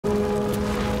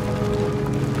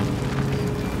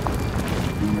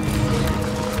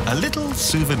little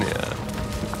souvenir.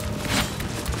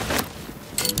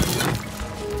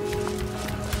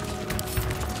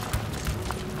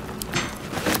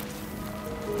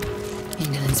 He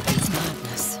knows Pete's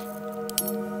madness.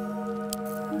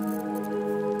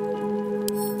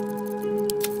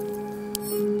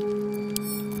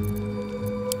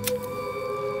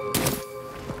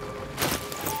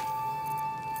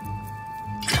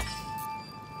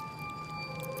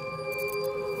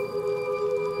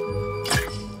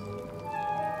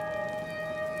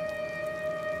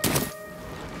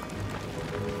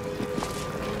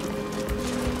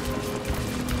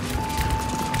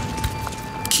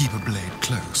 Keep a blade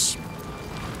close.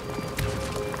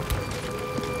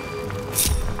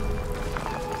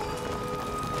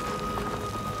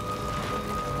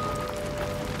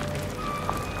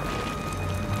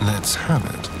 Let's have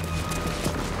it.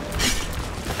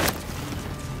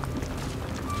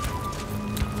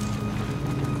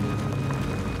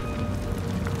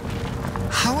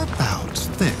 How about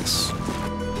this?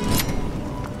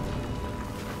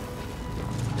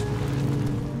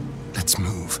 Let's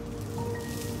move.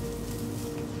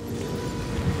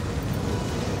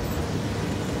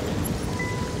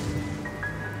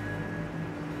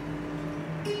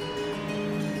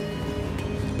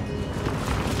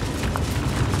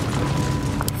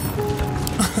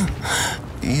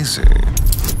 Easy.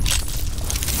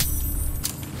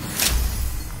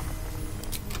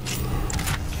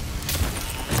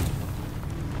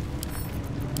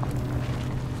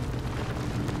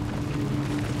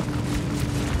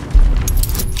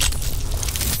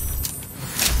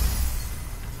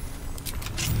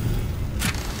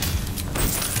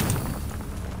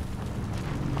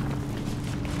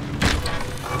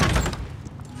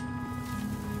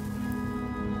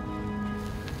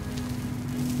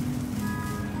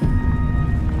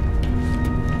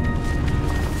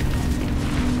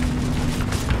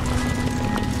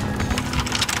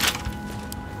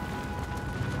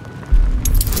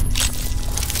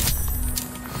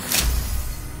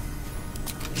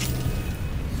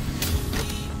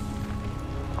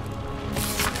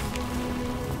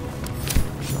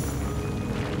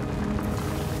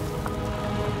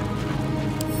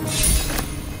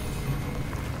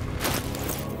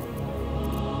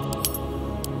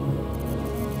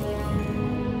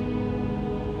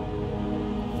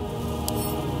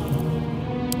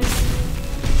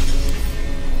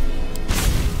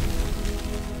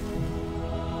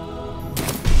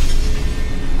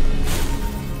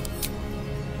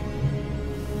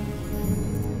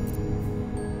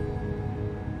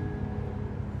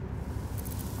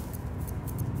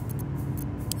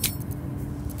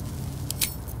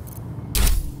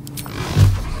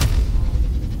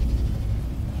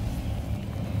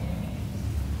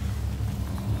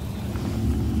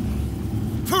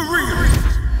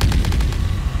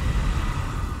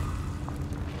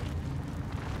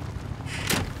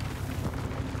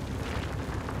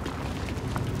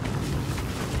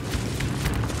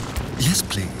 Yes,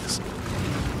 please.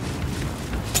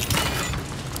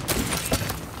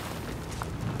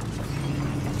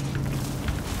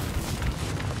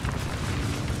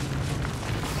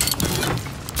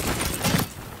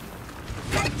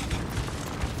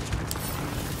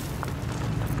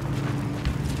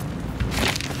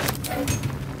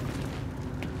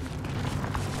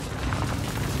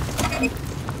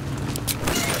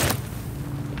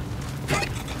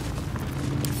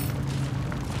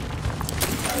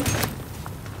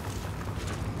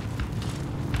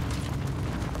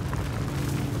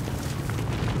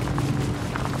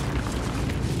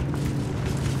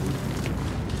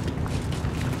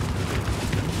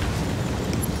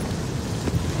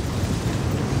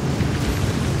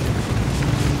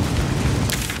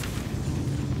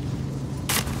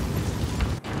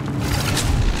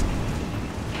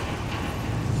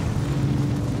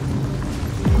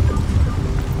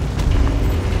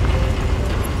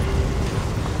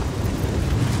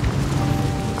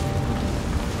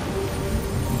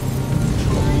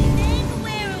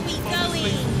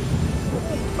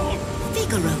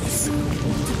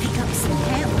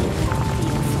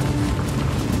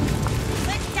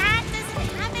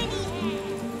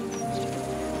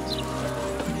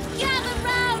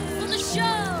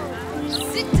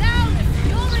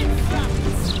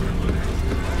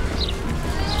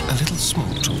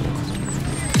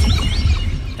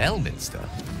 Elminster?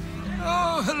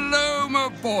 Oh, hello, my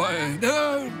boy.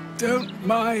 No, don't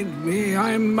mind me.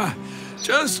 I'm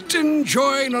just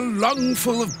enjoying a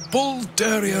lungful of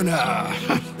Baldurian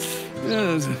air.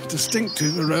 Yes, a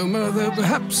distinctive aroma, though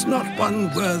perhaps not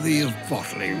one worthy of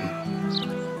bottling.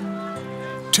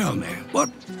 Tell me, what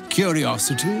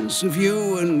curiosities have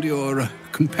you and your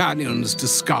companions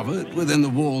discovered within the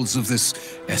walls of this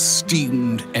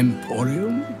esteemed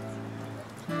emporium?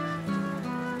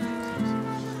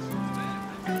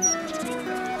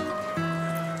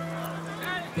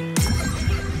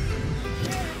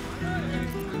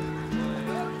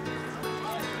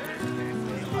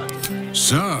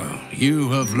 So, you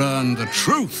have learned the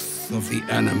truth of the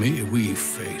enemy we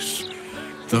face.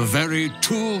 The very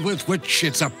tool with which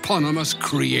its eponymous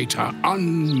creator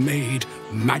unmade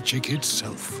magic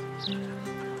itself.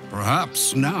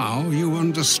 Perhaps now you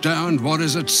understand what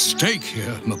is at stake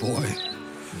here, my boy.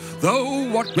 Though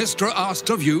what Mr. asked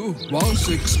of you was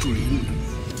extreme,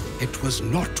 it was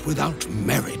not without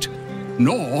merit,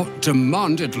 nor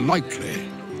demanded lightly.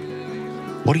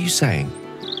 What are you saying?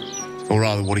 Or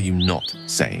rather, what are you not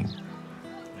saying?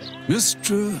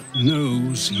 Mr.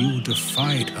 knows you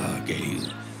defied her, Gale.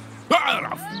 Well,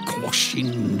 of course she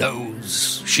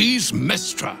knows. She's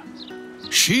Mistra.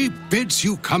 She bids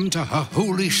you come to her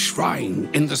holy shrine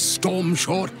in the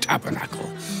Stormshore Tabernacle.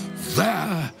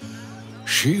 There,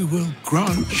 she will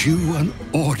grant you an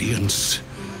audience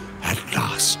at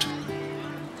last.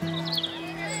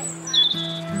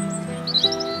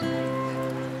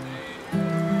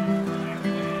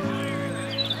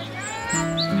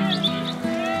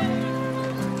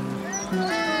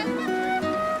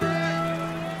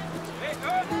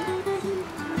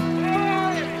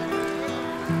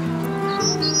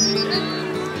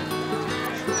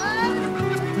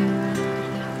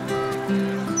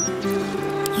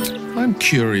 I'm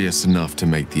curious enough to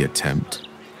make the attempt.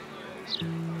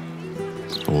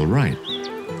 All right.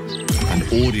 An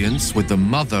audience with the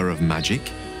mother of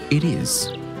magic, it is.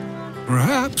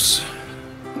 Perhaps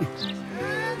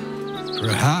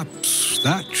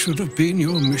that should have been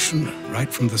your mission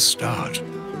right from the start.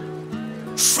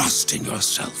 Trust in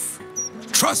yourself.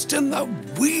 Trust in the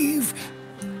weave.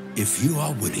 If you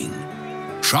are willing,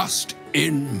 trust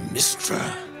in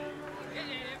Mistra.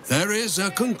 There is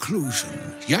a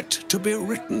conclusion yet to be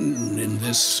written in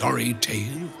this sorry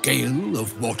tale, Gale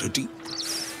of Waterdeep.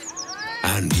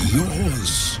 And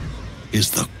yours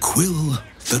is the quill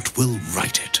that will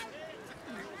write it.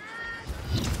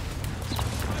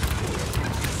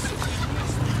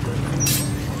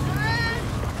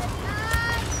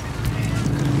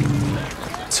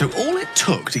 So all it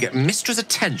took to get Mistra's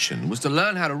attention was to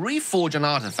learn how to reforge an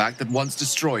artifact that once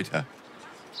destroyed her.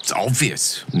 It's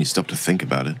obvious when you stop to think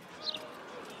about it.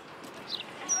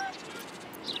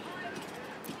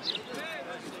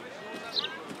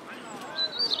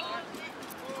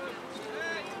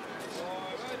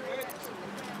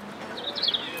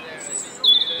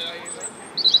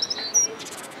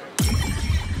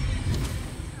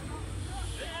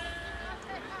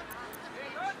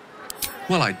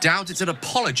 Well, I doubt it's an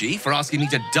apology for asking me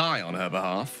to die on her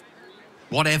behalf.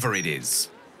 Whatever it is.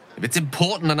 If it's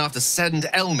important enough to send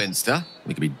Elminster,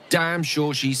 we can be damn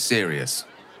sure she's serious.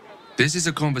 This is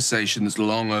a conversation that's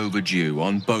long overdue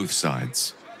on both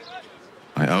sides.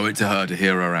 I owe it to her to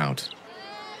hear her out.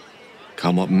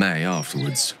 Come what may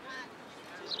afterwards.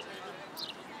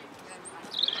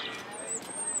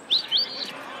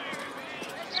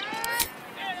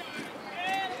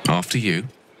 After you.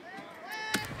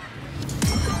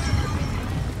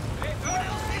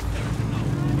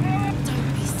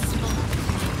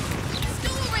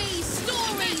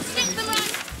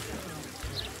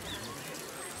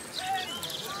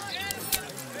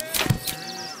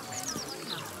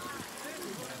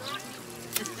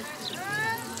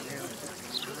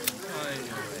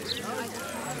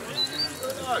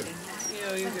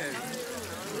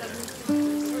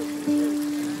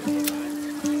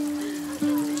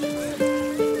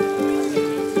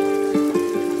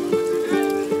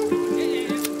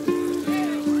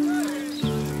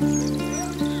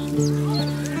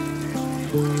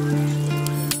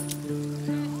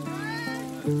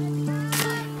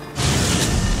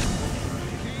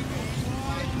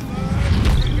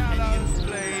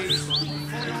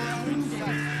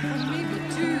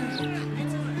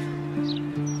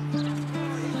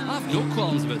 Your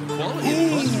qualms about the quality of the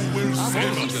product. I'm also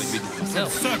going to read it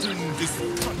myself.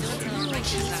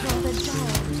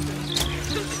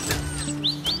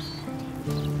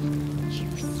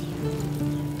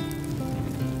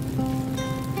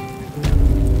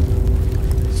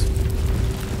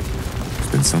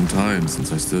 It's been some time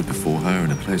since I stood before her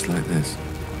in a place like this.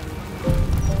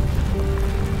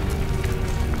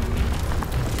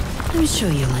 I'm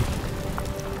sure you'll.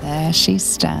 There she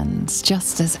stands,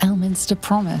 just as Elminster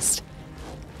promised.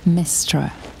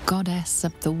 Mistra, goddess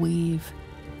of the weave,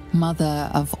 mother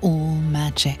of all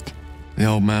magic. The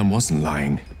old man wasn't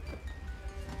lying.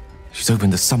 She's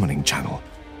opened the summoning channel.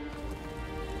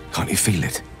 Can't you feel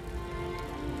it?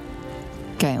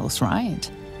 Gale's right.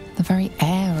 The very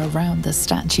air around the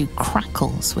statue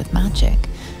crackles with magic,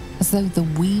 as though the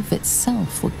weave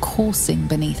itself were coursing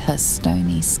beneath her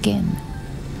stony skin.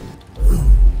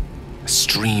 A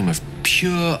stream of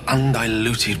pure,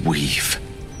 undiluted weave.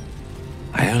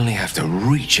 I only have to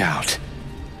reach out,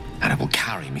 and it will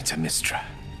carry me to Mystra,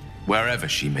 wherever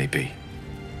she may be.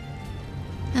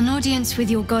 An audience with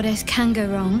your goddess can go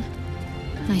wrong.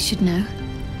 I should know.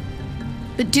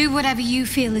 But do whatever you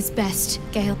feel is best,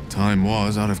 Gale. Time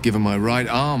was, I'd have given my right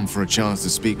arm for a chance to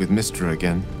speak with Mystra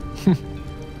again.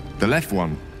 The left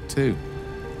one, too.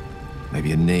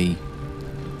 Maybe a knee.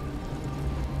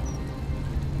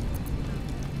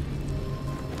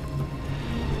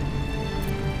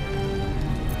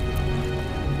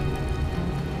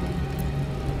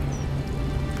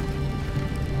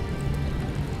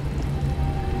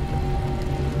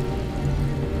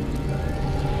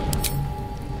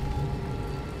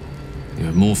 You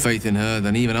have more faith in her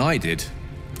than even I did.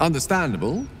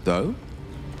 Understandable, though,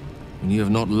 when you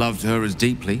have not loved her as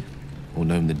deeply or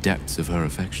known the depths of her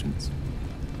affections.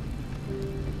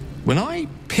 When I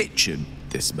pictured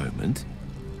this moment,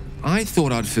 I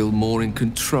thought I'd feel more in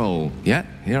control. Yet,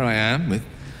 here I am, with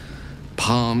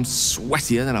palms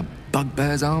sweatier than a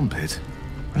bugbear's armpit.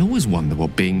 I always wonder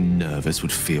what being nervous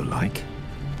would feel like.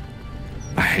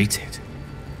 I hate it.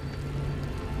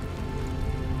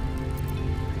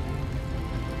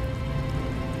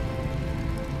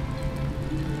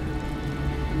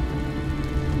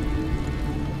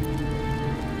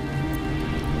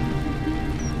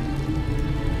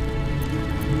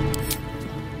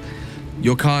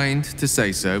 You're kind to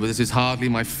say so, but this is hardly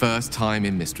my first time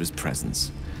in Mystra's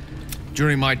presence.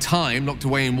 During my time locked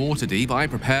away in Waterdeep, I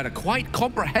prepared a quite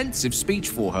comprehensive speech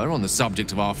for her on the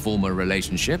subject of our former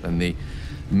relationship and the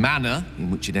manner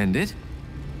in which it ended.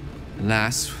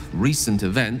 Alas, recent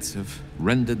events have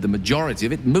rendered the majority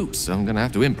of it moot, so I'm going to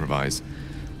have to improvise.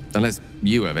 Unless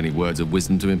you have any words of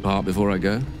wisdom to impart before I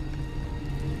go.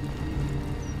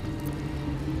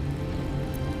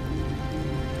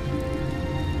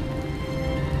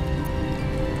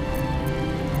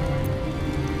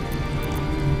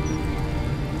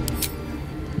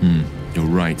 You're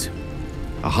right.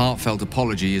 A heartfelt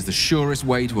apology is the surest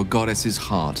way to a goddess's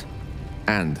heart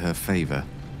and her favor.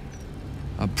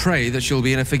 I pray that she'll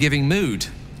be in a forgiving mood.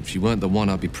 If she weren't the one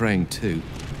I'd be praying to.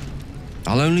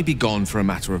 I'll only be gone for a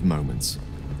matter of moments.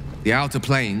 The Outer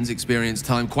Planes experience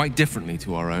time quite differently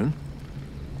to our own.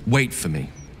 Wait for me.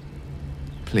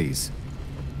 Please.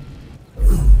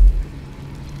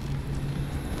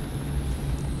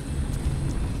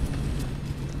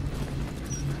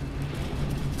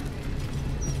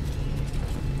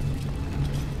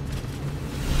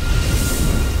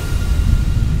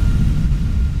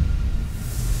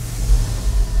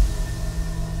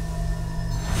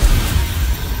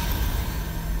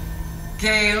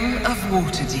 Gale of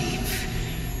Waterdeep.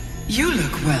 You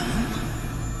look well.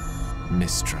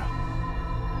 Mystra.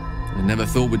 I never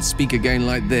thought we'd speak again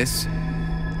like this.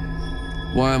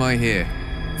 Why am I here?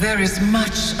 There is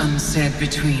much unsaid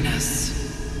between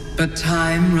us, but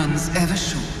time runs ever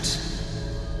short.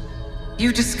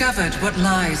 You discovered what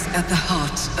lies at the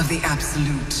heart of the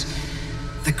Absolute,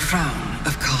 the crown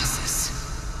of Karsus.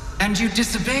 And you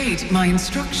disobeyed my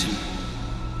instruction.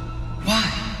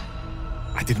 Why?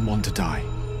 I didn't want to die.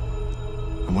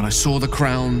 And when I saw the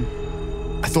crown,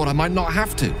 I thought I might not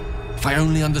have to, if I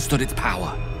only understood its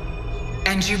power.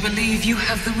 And you believe you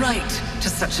have the right to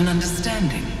such an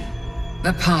understanding?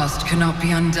 The past cannot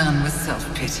be undone with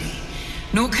self-pity,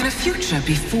 nor can a future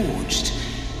be forged.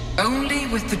 Only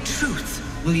with the truth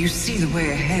will you see the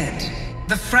way ahead.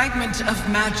 The fragment of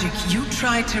magic you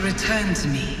tried to return to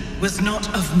me was not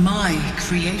of my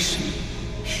creation.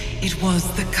 It was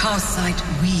the Karsite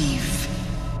weave.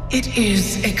 It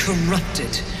is a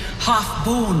corrupted,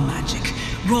 half-born magic,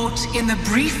 wrought in the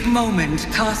brief moment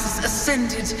Karsus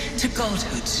ascended to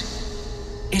godhood.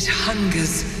 It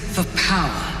hungers for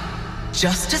power,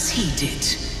 just as he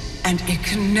did, and it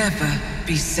can never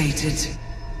be sated.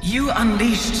 You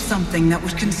unleashed something that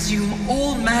would consume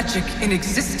all magic in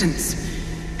existence,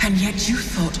 and yet you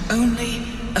thought only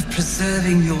of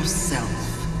preserving yourself.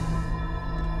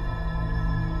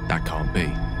 That can't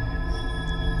be.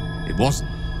 It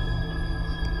wasn't.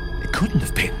 It couldn't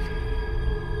have been.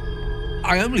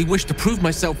 I only wished to prove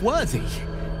myself worthy.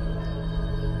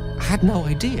 I had no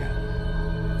idea.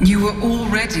 You were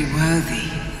already worthy.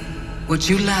 What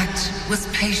you lacked was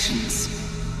patience,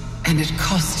 and it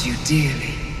cost you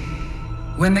dearly.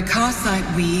 When the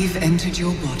Karsite weave entered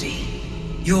your body,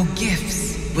 your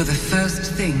gifts were the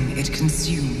first thing it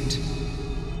consumed.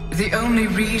 The only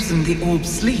reason the orb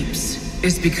sleeps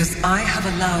is because I have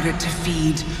allowed it to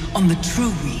feed on the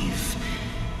true weave.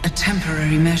 A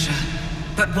temporary measure,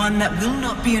 but one that will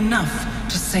not be enough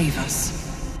to save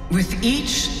us. With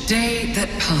each day that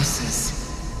passes,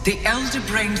 the Elder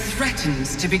Brain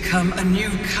threatens to become a new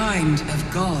kind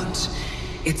of god.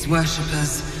 Its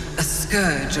worshippers, a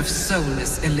scourge of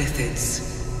soulless illithids.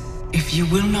 If you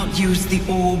will not use the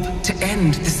orb to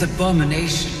end this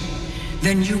abomination,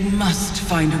 then you must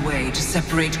find a way to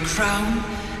separate crown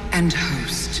and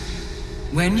host.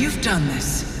 When you've done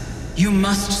this, you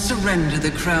must surrender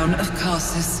the crown of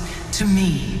Karsus to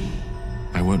me.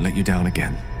 I won't let you down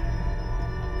again.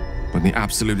 When the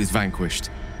Absolute is vanquished,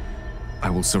 I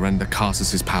will surrender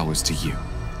Karsus's powers to you.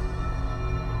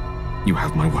 You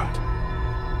have my word.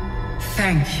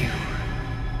 Thank you.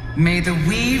 May the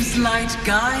Weave's light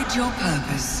guide your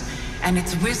purpose, and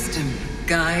its wisdom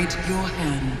guide your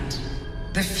hand.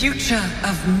 The future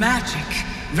of magic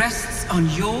rests on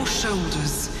your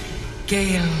shoulders,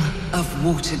 Gale of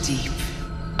Waterdeep.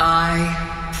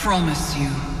 I promise you,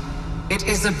 it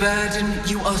is a burden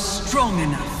you are strong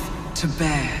enough to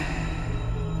bear.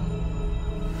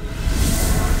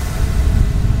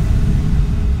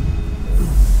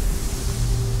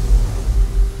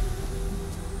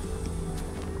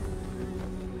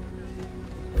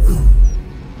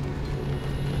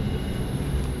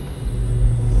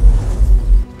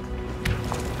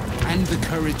 And the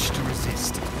courage to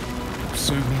resist.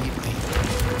 So may it be.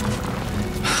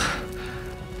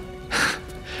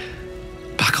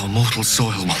 Back on mortal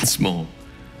soil once more.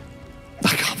 I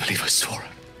can't believe I saw it.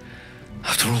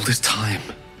 After all this time.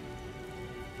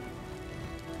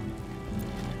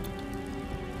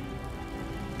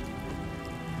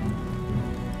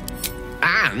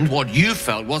 And what you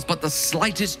felt was but the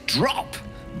slightest drop,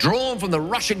 drawn from the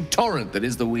rushing torrent that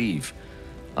is the Weave.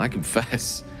 I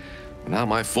confess, without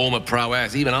my former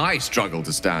prowess, even I struggle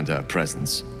to stand her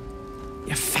presence.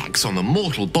 The effects on the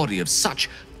mortal body of such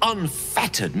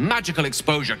unfettered magical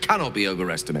exposure cannot be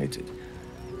overestimated.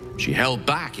 She held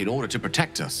back in order to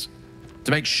protect us,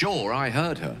 to make sure I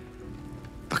heard her.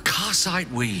 The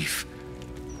Karsite Weave,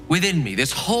 within me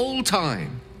this whole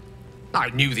time. I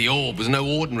knew the orb was no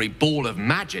ordinary ball of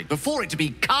magic before it to be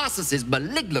Karsus's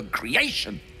malignant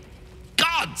creation.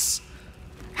 Gods!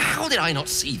 How did I not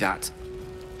see that?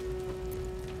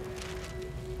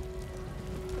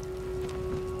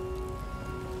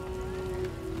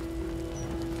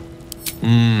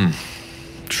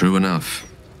 True enough.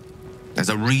 There's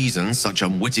a reason such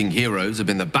unwitting heroes have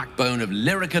been the backbone of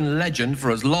Lyrican legend for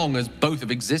as long as both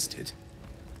have existed.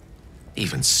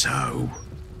 Even so,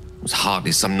 I was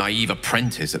hardly some naive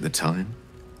apprentice at the time.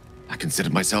 I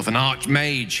considered myself an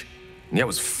archmage, and yet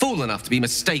was fool enough to be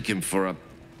mistaken for a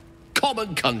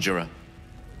common conjurer.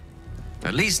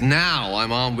 At least now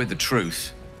I'm armed with the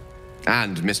truth,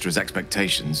 and Mistra's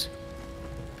expectations.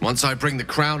 Once I bring the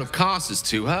crown of Karsus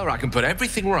to her, I can put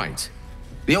everything right.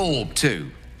 The orb, too.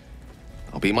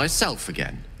 I'll be myself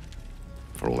again,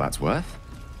 for all that's worth.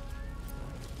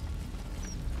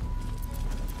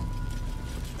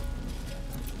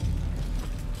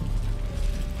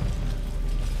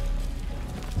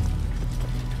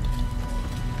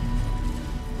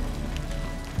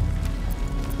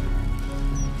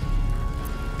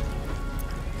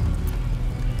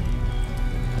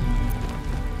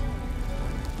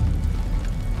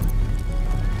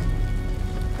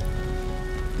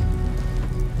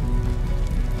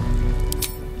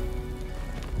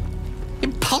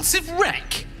 Impulsive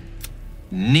wreck!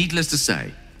 Needless to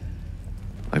say,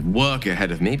 I've work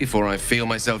ahead of me before I feel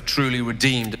myself truly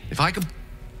redeemed. If I can,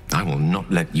 I will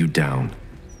not let you down.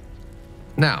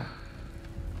 Now,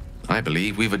 I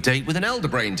believe we've a date with an Elder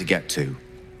Brain to get to.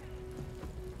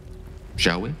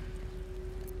 Shall we?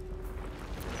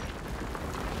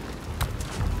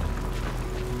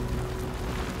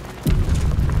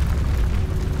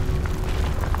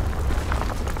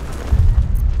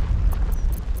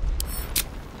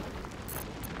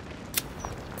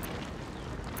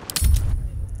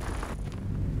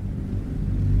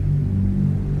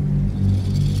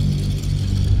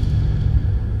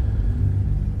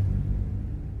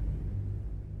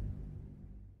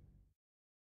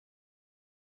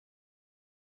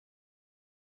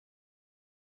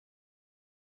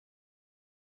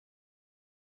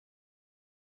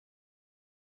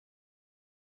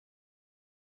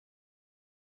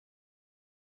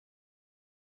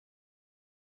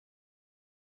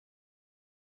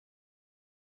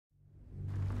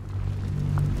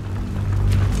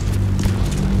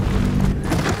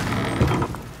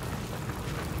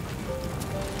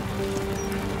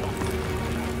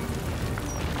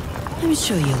 I'm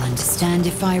sure you'll understand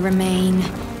if I remain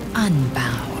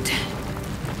unbowed.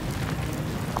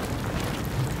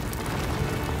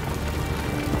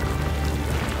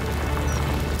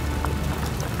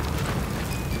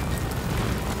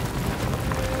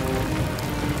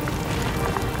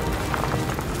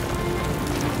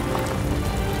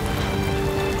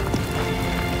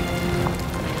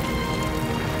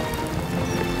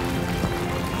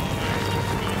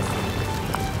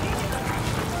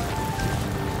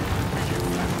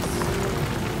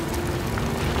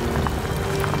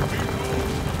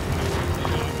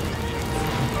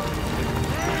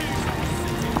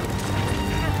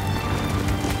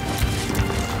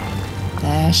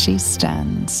 There she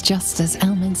stands, just as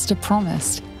Elminster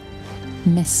promised.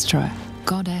 Mystra,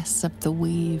 goddess of the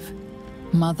weave,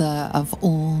 mother of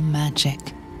all magic.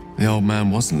 The old man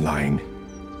wasn't lying.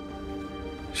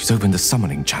 She's opened the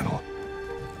summoning channel.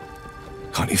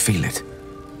 Can't you feel it?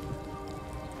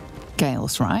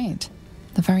 Gale's right.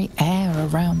 The very air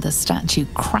around the statue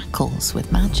crackles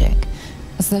with magic,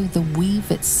 as though the weave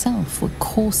itself were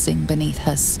coursing beneath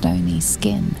her stony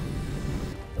skin.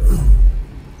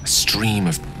 A stream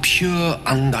of pure,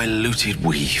 undiluted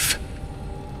weave.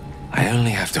 I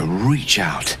only have to reach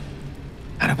out,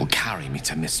 and it will carry me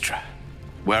to Mystra,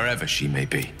 wherever she may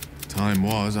be. Time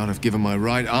was, I'd have given my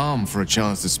right arm for a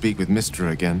chance to speak with Mystra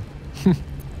again.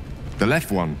 The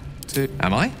left one, too.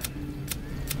 Am I?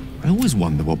 I always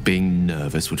wonder what being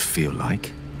nervous would feel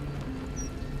like.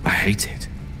 I hate it.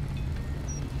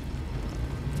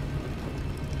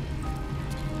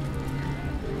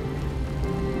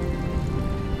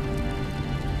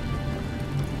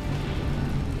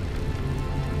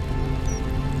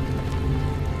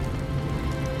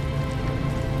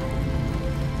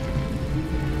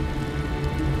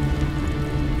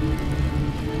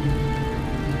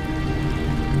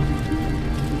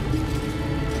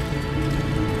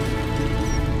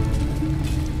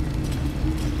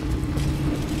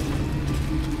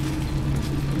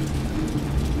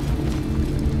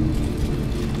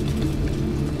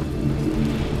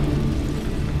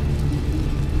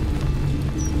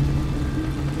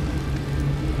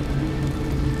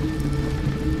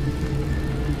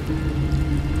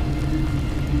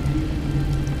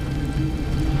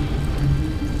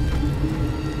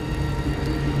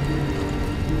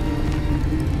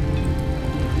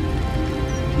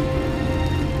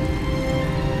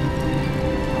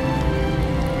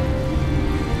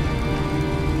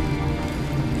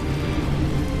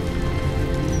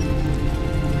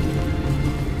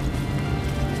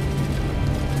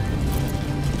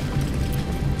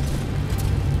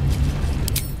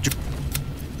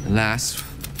 Alas.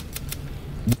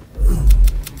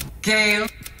 Gale,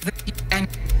 and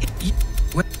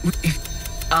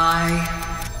I...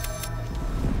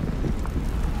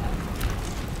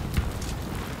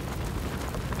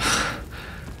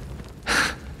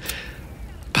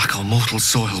 Back on mortal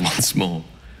soil once more.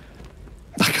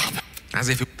 I can't... As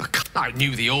if I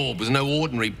knew the orb was no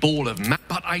ordinary ball of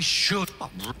but I should.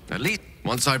 At least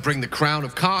once I bring the crown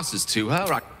of casters to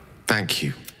her, I... Thank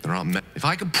you. There aren't many. If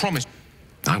I can promise...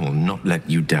 I will not let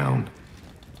you down.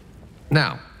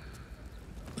 Now,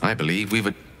 I believe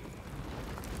we've...